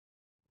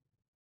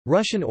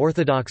Russian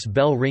Orthodox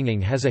bell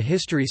ringing has a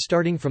history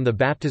starting from the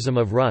baptism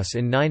of Rus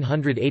in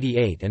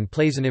 988 and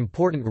plays an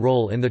important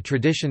role in the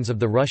traditions of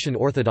the Russian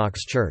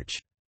Orthodox Church.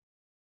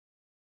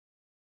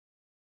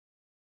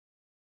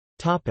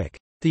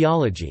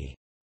 Theology.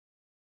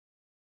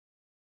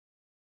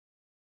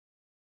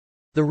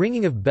 The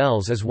ringing of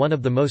bells is one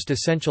of the most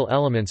essential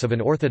elements of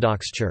an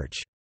Orthodox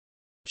church.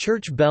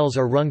 Church bells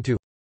are rung to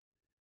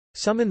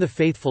summon the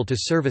faithful to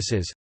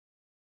services,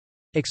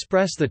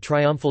 express the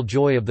triumphal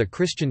joy of the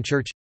Christian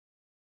Church,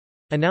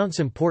 announce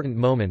important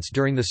moments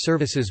during the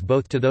services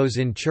both to those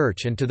in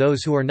church and to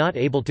those who are not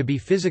able to be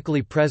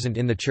physically present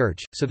in the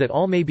church, so that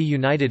all may be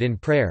united in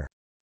prayer,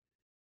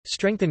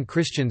 strengthen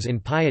Christians in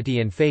piety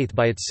and faith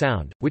by its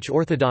sound, which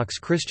Orthodox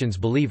Christians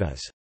believe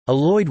is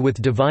alloyed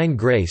with divine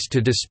grace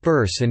to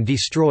disperse and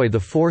destroy the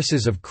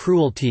forces of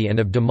cruelty and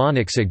of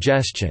demonic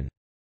suggestion.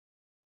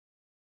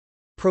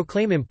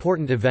 Proclaim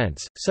important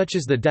events, such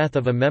as the death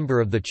of a member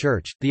of the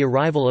church, the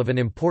arrival of an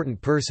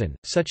important person,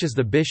 such as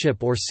the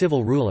bishop or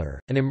civil ruler,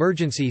 an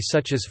emergency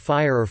such as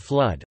fire or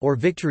flood, or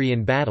victory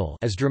in battle,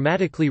 as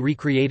dramatically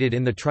recreated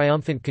in the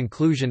triumphant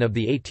conclusion of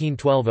the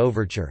 1812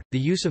 overture. The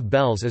use of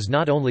bells is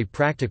not only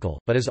practical,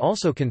 but is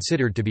also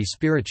considered to be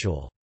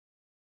spiritual.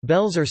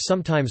 Bells are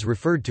sometimes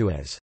referred to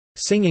as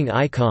singing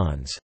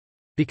icons,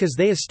 because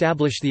they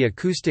establish the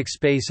acoustic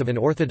space of an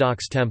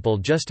Orthodox temple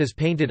just as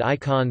painted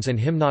icons and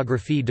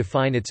hymnography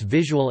define its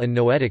visual and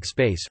noetic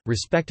space,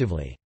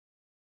 respectively.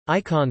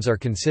 Icons are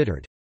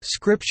considered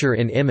scripture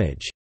in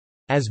image,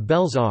 as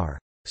bells are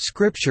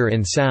scripture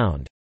in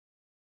sound.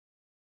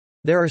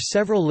 There are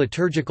several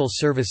liturgical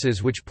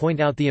services which point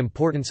out the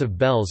importance of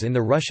bells in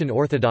the Russian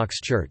Orthodox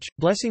Church: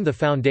 blessing the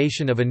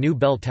foundation of a new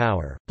bell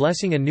tower,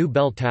 blessing a new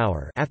bell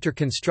tower after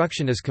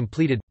construction is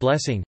completed,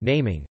 blessing,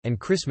 naming, and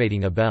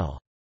chrismating a bell.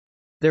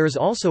 There is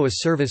also a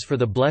service for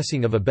the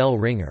blessing of a bell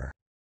ringer.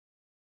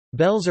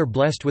 Bells are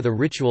blessed with a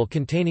ritual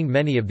containing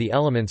many of the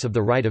elements of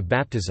the rite of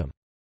baptism.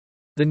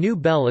 The new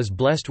bell is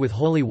blessed with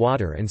holy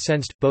water and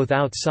censed, both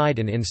outside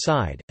and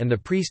inside, and the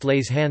priest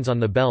lays hands on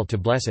the bell to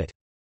bless it.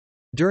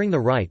 During the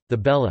rite, the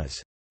bell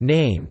is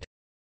named,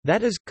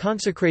 that is,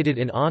 consecrated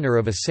in honor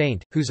of a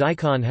saint, whose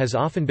icon has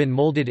often been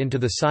molded into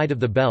the side of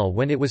the bell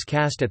when it was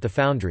cast at the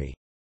foundry.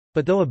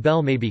 But though a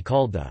bell may be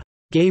called the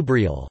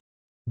Gabriel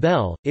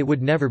bell, it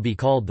would never be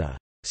called the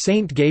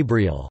Saint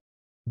Gabriel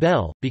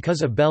bell,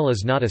 because a bell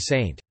is not a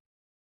saint.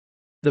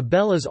 The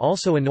bell is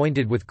also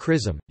anointed with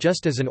chrism,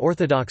 just as an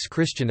Orthodox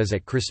Christian is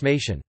at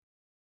chrismation.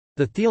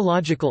 The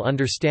theological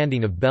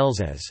understanding of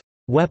bells as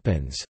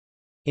weapons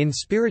in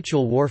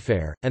spiritual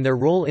warfare, and their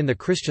role in the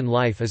Christian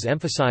life is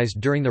emphasized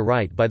during the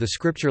rite by the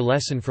scripture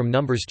lesson from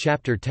Numbers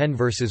chapter 10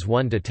 verses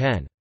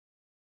 1–10.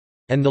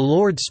 And the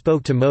Lord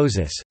spoke to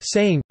Moses,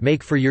 saying,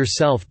 Make for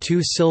yourself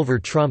 2 silver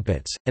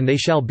trumpets, and they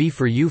shall be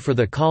for you for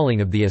the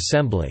calling of the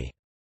assembly.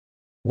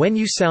 When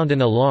you sound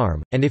an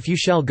alarm, and if you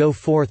shall go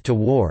forth to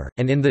war,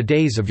 and in the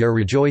days of your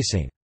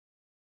rejoicing.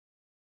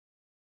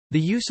 The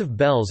use of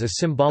bells is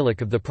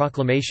symbolic of the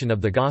proclamation of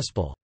the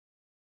gospel.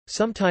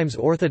 Sometimes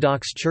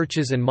Orthodox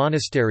churches and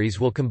monasteries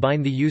will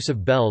combine the use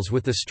of bells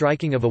with the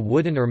striking of a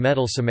wooden or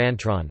metal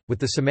semantron, with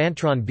the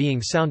semantron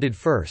being sounded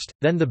first,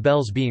 then the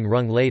bells being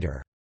rung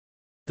later.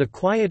 The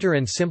quieter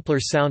and simpler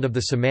sound of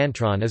the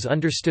semantron is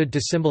understood to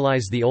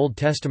symbolize the Old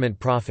Testament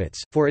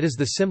prophets, for it is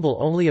the symbol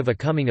only of a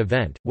coming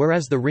event,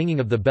 whereas the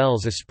ringing of the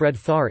bells is spread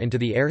far into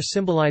the air,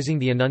 symbolizing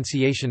the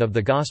annunciation of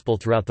the gospel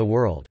throughout the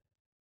world.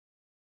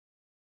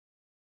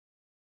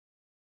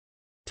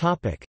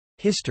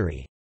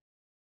 History.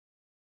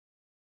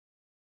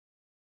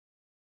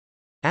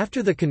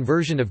 After the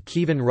conversion of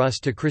Kievan Rus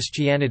to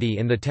Christianity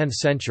in the 10th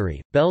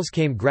century, bells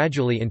came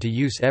gradually into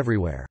use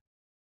everywhere.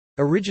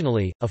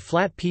 Originally, a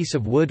flat piece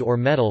of wood or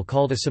metal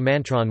called a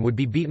semantron would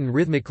be beaten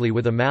rhythmically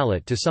with a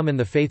mallet to summon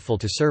the faithful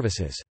to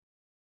services.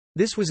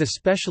 This was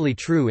especially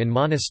true in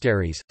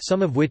monasteries,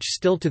 some of which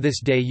still to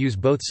this day use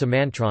both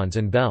semantrons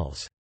and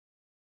bells.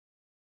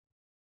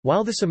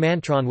 While the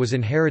semantron was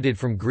inherited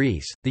from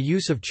Greece, the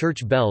use of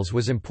church bells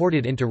was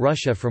imported into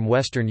Russia from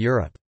Western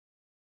Europe.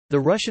 The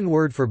Russian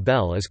word for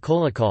bell is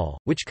kolokol,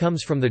 which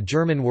comes from the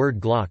German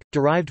word glock,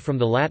 derived from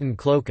the Latin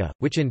cloca,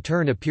 which in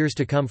turn appears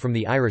to come from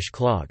the Irish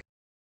clog.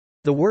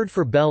 The word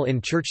for bell in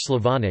Church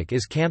Slavonic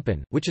is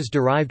kampan, which is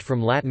derived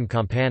from Latin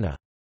campana.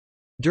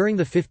 During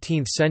the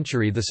 15th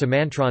century the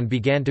semantron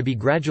began to be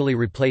gradually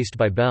replaced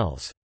by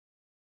bells.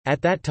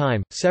 At that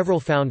time,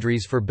 several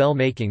foundries for bell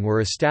making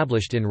were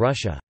established in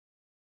Russia.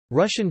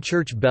 Russian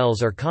church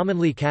bells are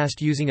commonly cast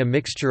using a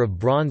mixture of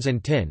bronze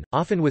and tin,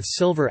 often with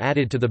silver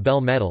added to the bell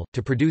metal,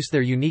 to produce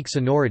their unique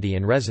sonority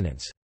and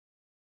resonance.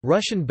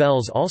 Russian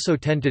bells also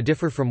tend to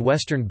differ from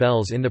Western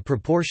bells in the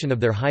proportion of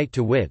their height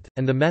to width,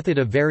 and the method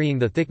of varying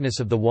the thickness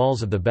of the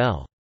walls of the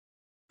bell.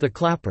 The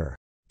clapper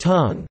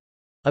tongue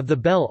of the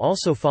bell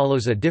also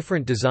follows a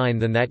different design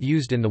than that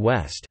used in the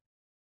West.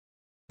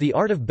 The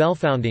art of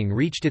bell-founding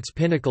reached its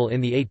pinnacle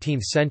in the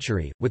 18th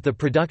century, with the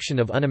production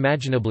of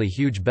unimaginably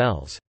huge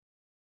bells.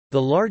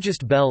 The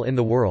largest bell in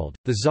the world,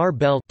 the Tsar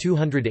bell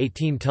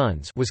 218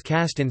 tons, was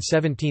cast in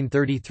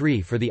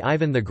 1733 for the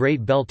Ivan the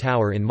Great bell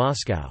tower in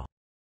Moscow.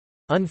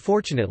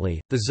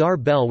 Unfortunately, the Tsar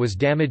bell was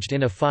damaged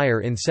in a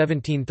fire in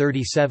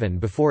 1737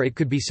 before it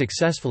could be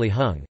successfully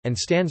hung, and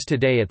stands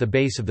today at the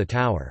base of the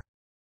tower.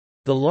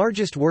 The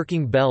largest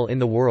working bell in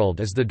the world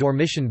is the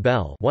Dormition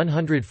bell,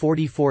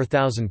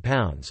 144,000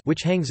 pounds,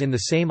 which hangs in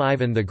the same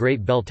Ivan the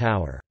Great bell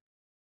tower.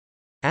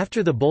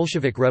 After the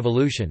Bolshevik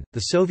Revolution,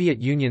 the Soviet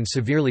Union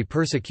severely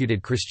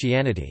persecuted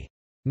Christianity.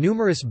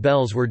 Numerous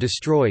bells were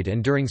destroyed,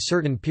 and during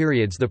certain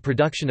periods the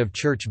production of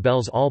church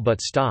bells all but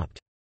stopped.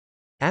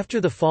 After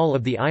the fall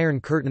of the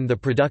Iron Curtain, the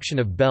production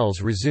of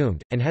bells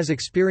resumed, and has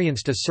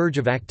experienced a surge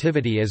of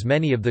activity as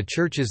many of the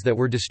churches that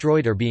were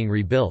destroyed are being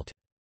rebuilt.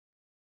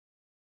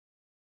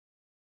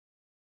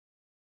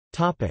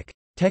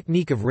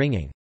 Technique of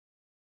ringing.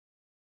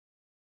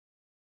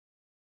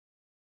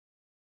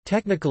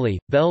 Technically,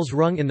 bells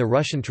rung in the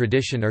Russian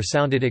tradition are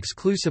sounded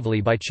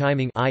exclusively by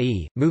chiming,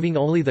 i.e., moving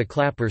only the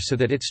clapper so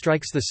that it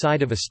strikes the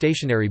side of a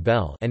stationary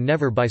bell, and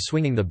never by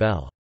swinging the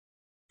bell.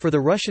 For the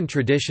Russian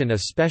tradition, a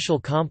special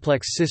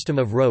complex system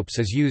of ropes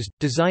is used,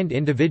 designed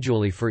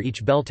individually for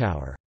each bell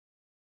tower.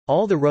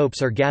 All the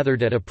ropes are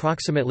gathered at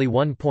approximately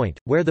one point,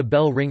 where the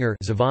bell ringer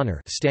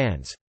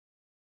stands.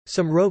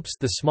 Some ropes,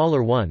 the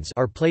smaller ones,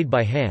 are played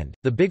by hand,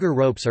 the bigger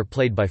ropes are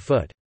played by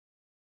foot.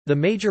 The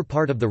major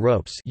part of the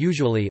ropes,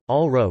 usually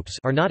all ropes,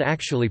 are not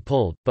actually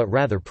pulled, but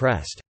rather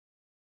pressed.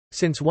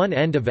 Since one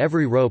end of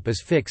every rope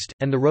is fixed,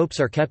 and the ropes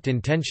are kept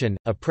in tension,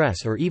 a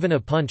press or even a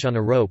punch on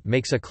a rope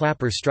makes a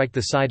clapper strike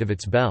the side of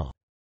its bell.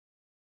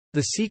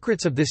 The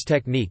secrets of this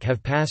technique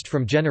have passed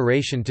from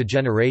generation to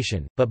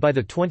generation, but by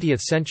the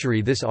 20th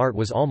century this art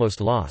was almost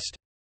lost.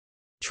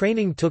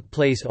 Training took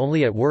place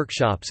only at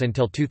workshops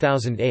until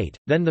 2008,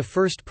 then the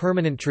first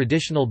permanent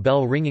traditional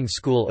bell ringing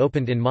school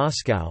opened in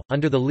Moscow,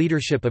 under the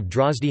leadership of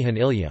Drozdian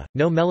Ilya.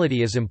 No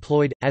melody is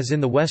employed, as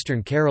in the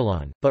Western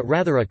carillon, but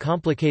rather a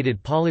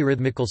complicated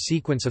polyrhythmical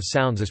sequence of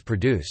sounds is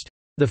produced.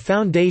 The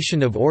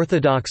foundation of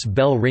Orthodox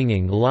bell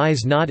ringing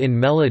lies not in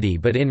melody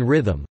but in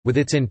rhythm, with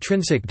its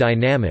intrinsic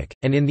dynamic,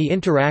 and in the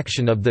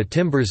interaction of the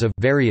timbres of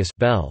various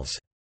bells.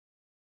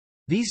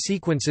 These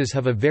sequences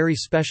have a very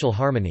special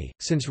harmony,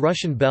 since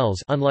Russian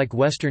bells, unlike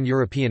Western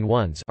European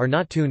ones, are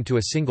not tuned to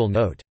a single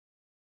note.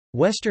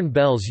 Western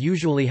bells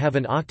usually have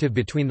an octave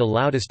between the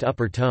loudest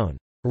upper tone,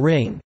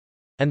 ring,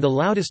 and the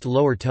loudest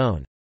lower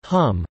tone,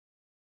 hum.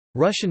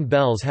 Russian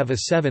bells have a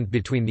seventh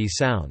between these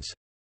sounds.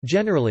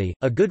 Generally,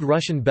 a good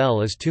Russian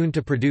bell is tuned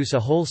to produce a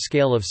whole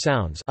scale of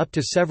sounds, up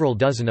to several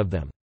dozen of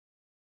them.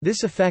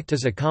 This effect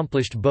is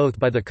accomplished both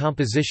by the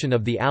composition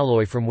of the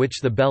alloy from which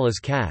the bell is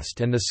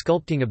cast and the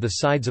sculpting of the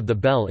sides of the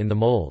bell in the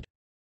mold.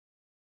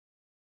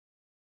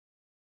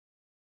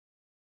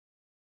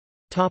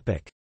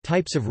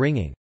 Types of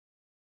ringing.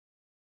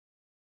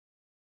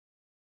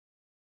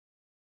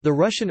 The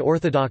Russian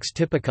Orthodox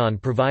Typicon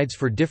provides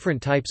for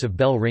different types of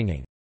bell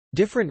ringing.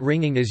 Different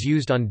ringing is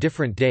used on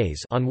different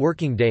days, on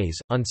working days,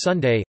 on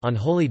Sunday, on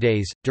holy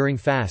days, during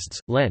fasts,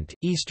 Lent,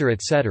 Easter,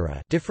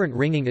 etc. Different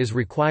ringing is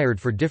required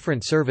for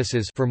different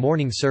services, for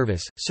morning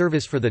service,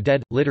 service for the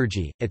dead,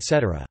 liturgy,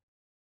 etc.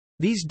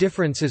 These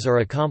differences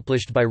are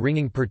accomplished by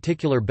ringing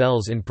particular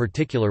bells in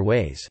particular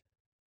ways.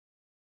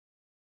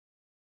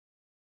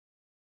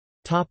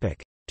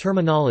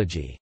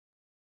 Terminology.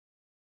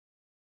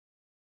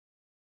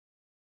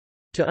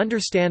 To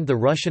understand the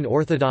Russian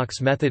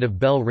Orthodox method of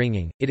bell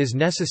ringing, it is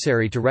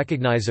necessary to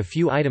recognize a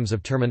few items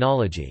of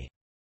terminology.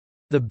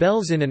 The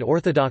bells in an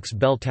Orthodox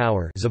bell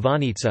tower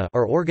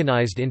are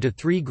organized into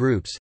three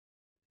groups.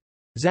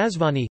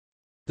 Zazvani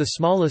 — the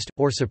smallest,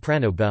 or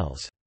soprano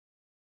bells.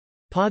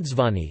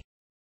 Podzvani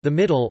 — the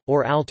middle,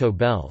 or alto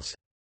bells.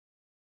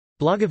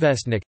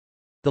 Blagovestnik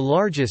 — the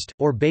largest,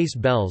 or bass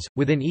bells.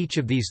 Within each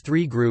of these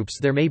three groups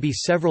there may be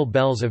several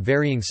bells of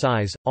varying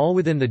size, all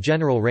within the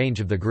general range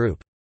of the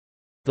group.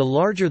 The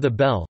larger the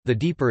bell, the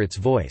deeper its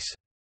voice.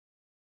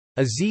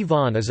 A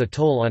zvon is a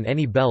toll on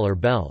any bell or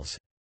bells.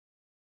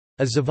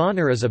 A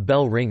zvoner is a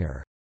bell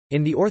ringer.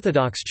 In the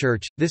Orthodox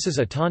Church, this is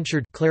a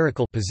tonsured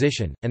clerical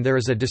position, and there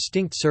is a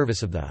distinct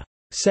service of the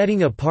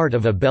setting apart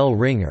of a bell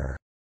ringer.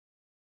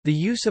 The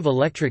use of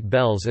electric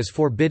bells is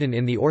forbidden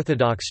in the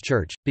Orthodox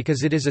Church,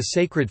 because it is a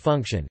sacred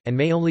function, and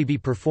may only be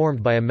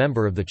performed by a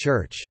member of the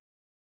Church.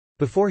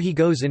 Before he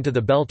goes into the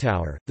bell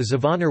tower, the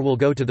zvoner will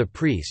go to the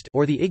priest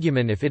or the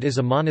igumen if it is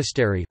a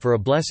monastery for a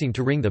blessing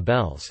to ring the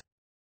bells.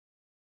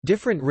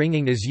 Different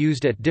ringing is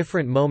used at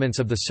different moments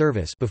of the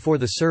service: before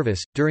the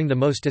service, during the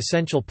most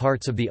essential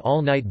parts of the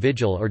all-night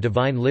vigil or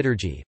divine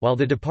liturgy, while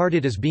the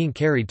departed is being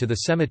carried to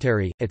the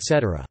cemetery,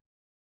 etc.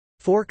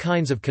 Four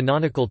kinds of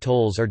canonical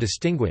tolls are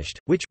distinguished,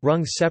 which,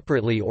 rung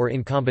separately or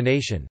in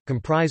combination,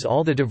 comprise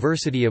all the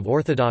diversity of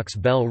Orthodox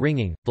bell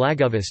ringing: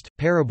 blagovest,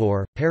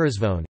 parabor,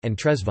 parazvon, and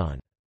trezvon.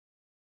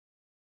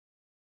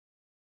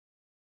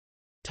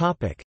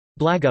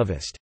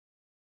 Blagovest.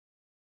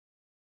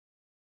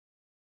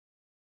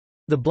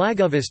 The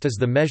blagovest is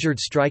the measured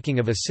striking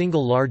of a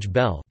single large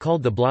bell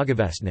called the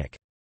blagovestnik.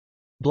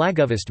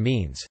 Blagovest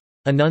means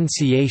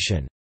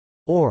annunciation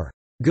or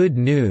good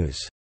news,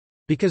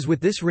 because with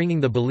this ringing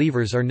the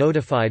believers are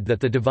notified that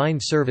the divine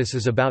service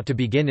is about to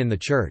begin in the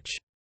church.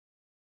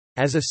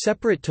 As a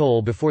separate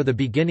toll before the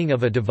beginning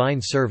of a divine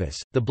service,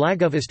 the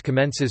Blagovest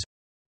commences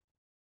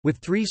with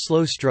 3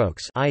 slow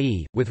strokes,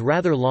 i.e., with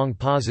rather long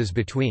pauses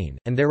between,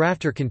 and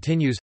thereafter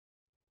continues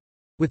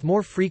with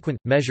more frequent,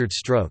 measured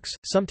strokes,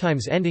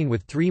 sometimes ending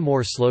with 3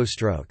 more slow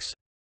strokes.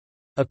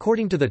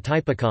 According to the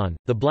Typicon,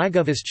 the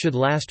Blagovest should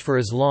last for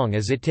as long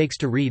as it takes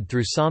to read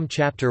through Psalm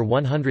chapter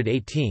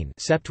 118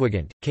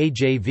 Septuagint,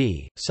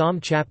 KJV, Psalm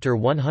chapter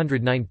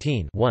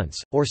 119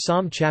 once, or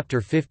Psalm chapter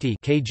 50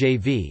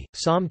 KJV,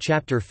 Psalm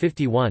chapter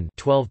 51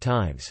 12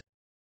 times.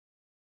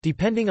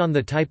 Depending on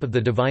the type of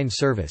the divine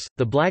service,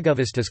 the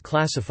Blagovest is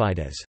classified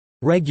as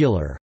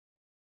regular,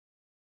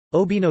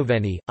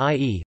 obinoveni,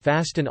 i.e.,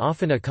 fast and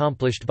often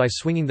accomplished by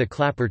swinging the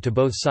clapper to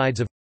both sides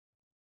of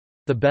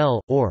the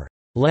bell, or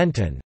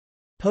Lenten,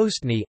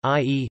 postni,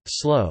 i.e.,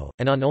 slow,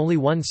 and on only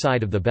one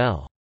side of the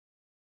bell.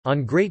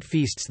 On great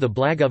feasts the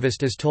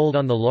Blagovest is tolled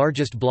on the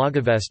largest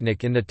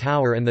Blagovestnik in the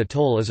tower, and the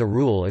toll as a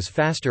rule is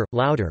faster,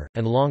 louder,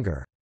 and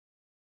longer.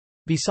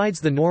 Besides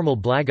the normal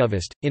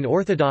Blagovest, in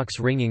Orthodox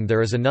ringing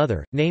there is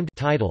another, named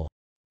title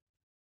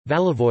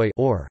Valovoi,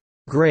 or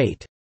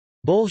great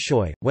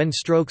Bolshoi, when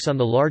strokes on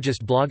the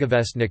largest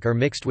Blagovestnik are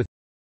mixed with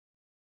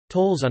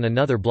tolls on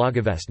another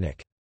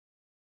Blagovestnik.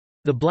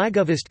 The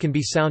Blagovest can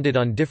be sounded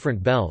on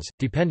different bells,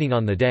 depending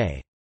on the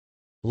day.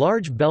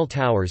 Large bell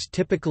towers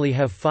typically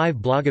have 5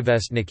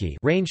 Blagovestniki,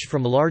 ranged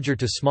from larger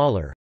to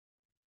smaller.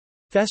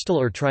 Festal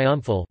or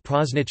triumphal,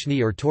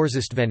 Prazdnichny or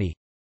Torzistveni.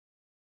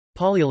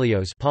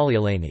 Polyilios,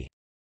 Polyileni.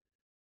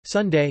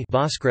 Sunday,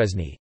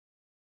 Voskresny.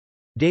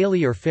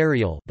 Daily or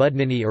ferial,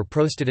 Budnini or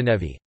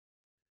Prostidanevi.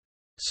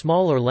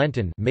 Small or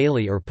Lenten,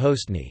 Maili or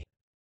Postni.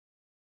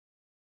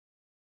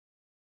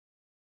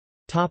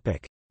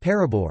 Topic: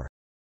 Parabor.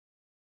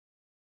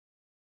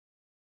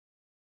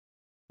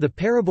 The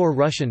parabor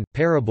Russian,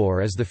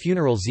 parabor is the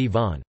funeral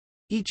zvan.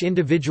 Each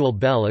individual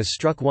bell is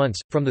struck once,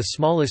 from the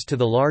smallest to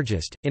the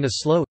largest, in a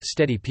slow,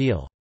 steady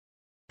peal.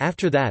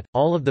 After that,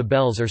 all of the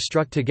bells are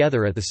struck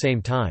together at the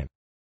same time.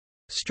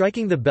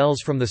 Striking the bells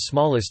from the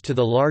smallest to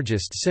the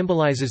largest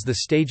symbolizes the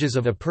stages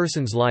of a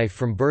person's life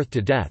from birth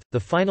to death.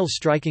 The final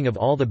striking of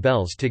all the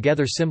bells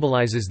together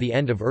symbolizes the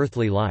end of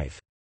earthly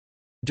life.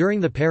 During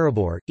the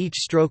parabor, each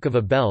stroke of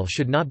a bell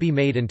should not be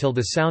made until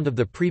the sound of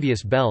the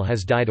previous bell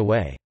has died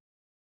away.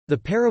 The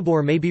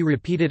parabor may be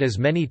repeated as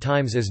many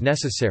times as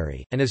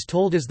necessary, and is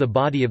tolled as the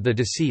body of the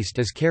deceased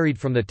is carried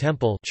from the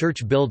temple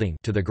church building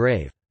to the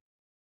grave.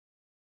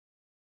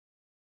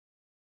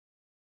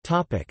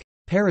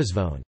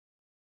 Parazvon.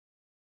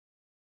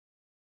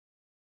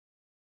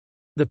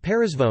 The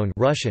parazvon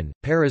Russian,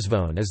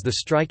 parazvon is the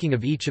striking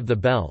of each of the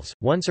bells,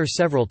 once or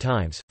several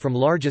times, from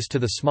largest to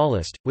the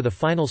smallest, with a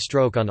final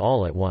stroke on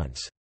all at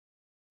once.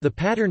 The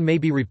pattern may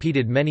be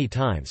repeated many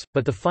times,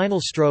 but the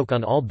final stroke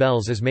on all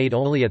bells is made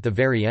only at the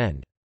very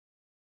end.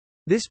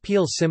 This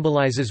peal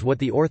symbolizes what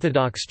the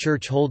Orthodox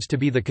Church holds to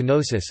be the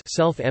kenosis,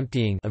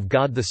 self-emptying of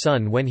God the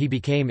Son when he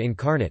became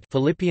incarnate,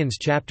 Philippians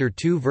chapter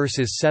 2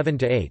 verses 7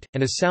 to 8,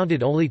 and is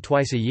sounded only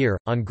twice a year,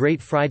 on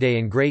Great Friday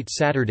and Great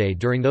Saturday,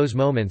 during those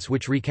moments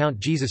which recount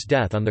Jesus'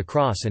 death on the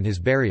cross and his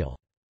burial.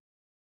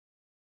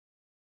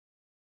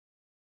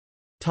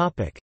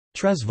 Topic: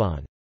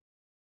 Trezvon.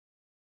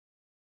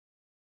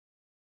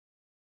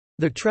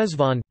 The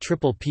trezvon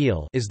triple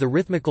peal is the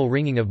rhythmical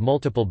ringing of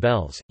multiple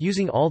bells,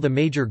 using all the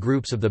major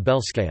groups of the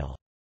bell scale.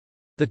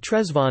 The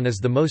trezvon is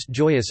the most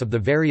joyous of the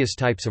various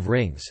types of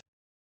rings.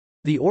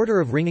 The order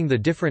of ringing the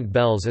different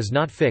bells is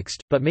not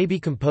fixed, but may be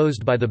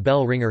composed by the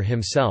bell ringer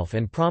himself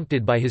and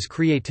prompted by his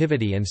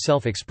creativity and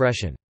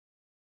self-expression.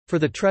 For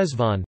the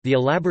trezvon, the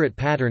elaborate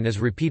pattern is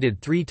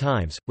repeated 3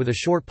 times, with a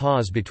short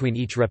pause between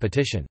each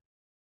repetition.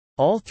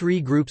 All 3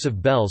 groups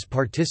of bells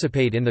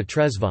participate in the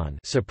trezvon: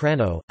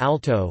 soprano,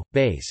 alto,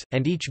 bass,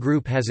 and each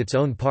group has its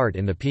own part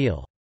in the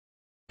peal.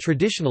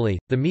 Traditionally,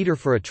 the meter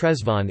for a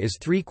trezvon is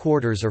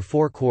 3/4 or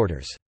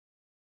 4/4.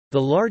 The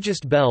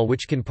largest bell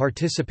which can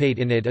participate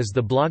in it is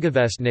the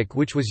blagovestnik,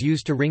 which was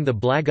used to ring the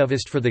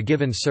blagovest for the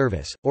given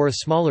service, or a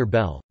smaller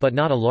bell, but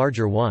not a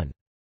larger one.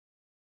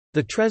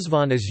 The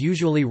trezvon is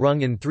usually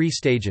rung in 3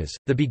 stages: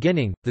 the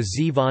beginning, the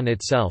zvan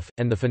itself,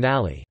 and the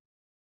finale.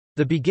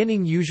 The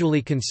beginning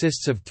usually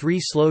consists of 3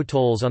 slow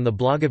tolls on the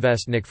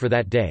blagovestnik for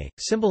that day,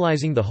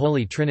 symbolizing the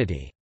Holy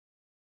Trinity.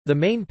 The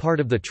main part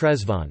of the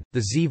trezvon,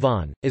 the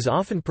zvan, is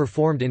often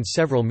performed in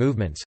several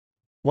movements,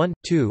 1,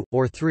 2,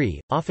 or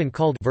 3, often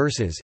called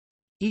verses,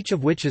 each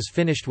of which is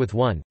finished with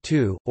 1,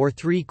 2, or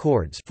 3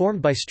 chords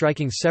formed by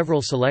striking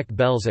several select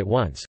bells at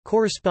once,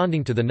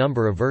 corresponding to the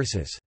number of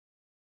verses.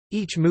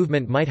 Each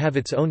movement might have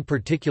its own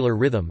particular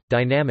rhythm,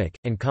 dynamic,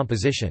 and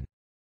composition.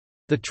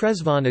 The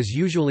trezvon is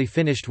usually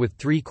finished with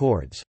 3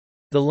 chords.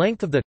 The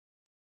length of the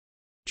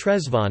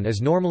trezvon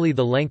is normally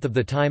the length of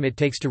the time it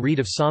takes to read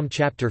of Psalm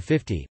chapter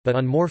 50, but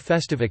on more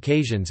festive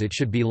occasions it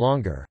should be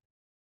longer.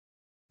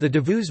 The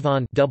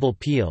dvuzvan double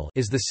peal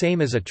is the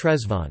same as a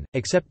trezvon,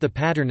 except the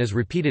pattern is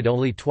repeated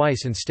only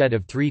twice instead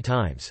of 3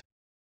 times.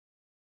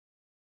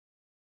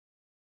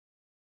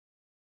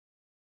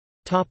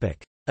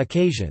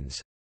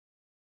 Occasions.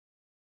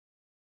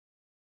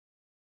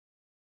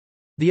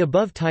 The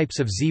above types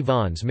of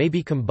zvons may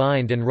be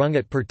combined and rung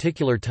at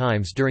particular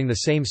times during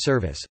the same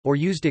service, or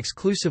used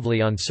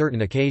exclusively on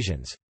certain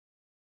occasions.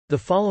 The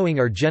following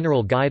are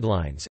general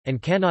guidelines,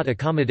 and cannot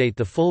accommodate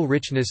the full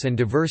richness and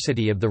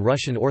diversity of the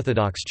Russian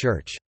Orthodox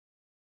Church.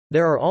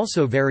 There are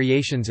also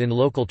variations in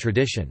local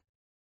tradition.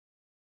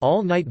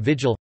 All-night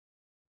vigil,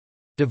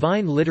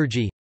 Divine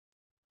Liturgy,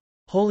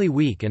 Holy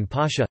Week and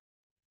Pascha,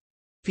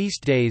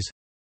 Feast days,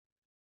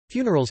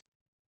 funerals.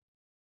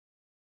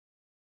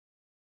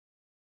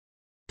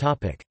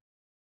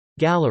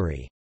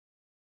 Gallery.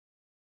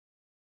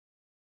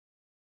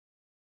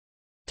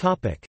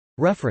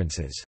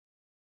 References.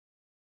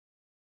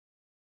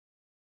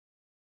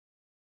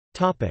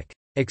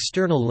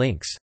 External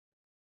links.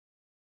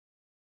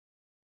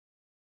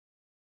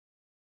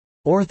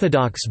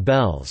 Orthodox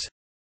bells.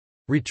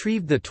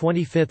 Retrieved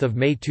 25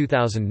 May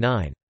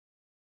 2009.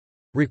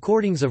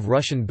 Recordings of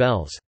Russian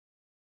bells.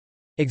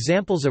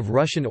 Examples of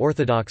Russian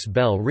Orthodox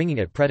bell ringing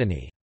at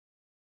Predany.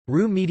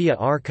 RU Media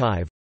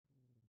Archive.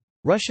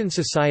 Russian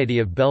Society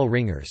of Bell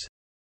Ringers.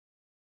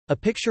 A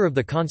picture of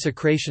the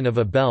consecration of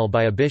a bell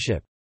by a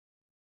bishop.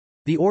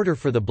 The order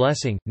for the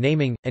blessing,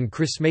 naming, and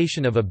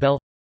chrismation of a bell.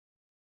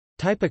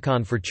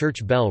 Typicon for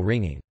church bell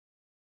ringing.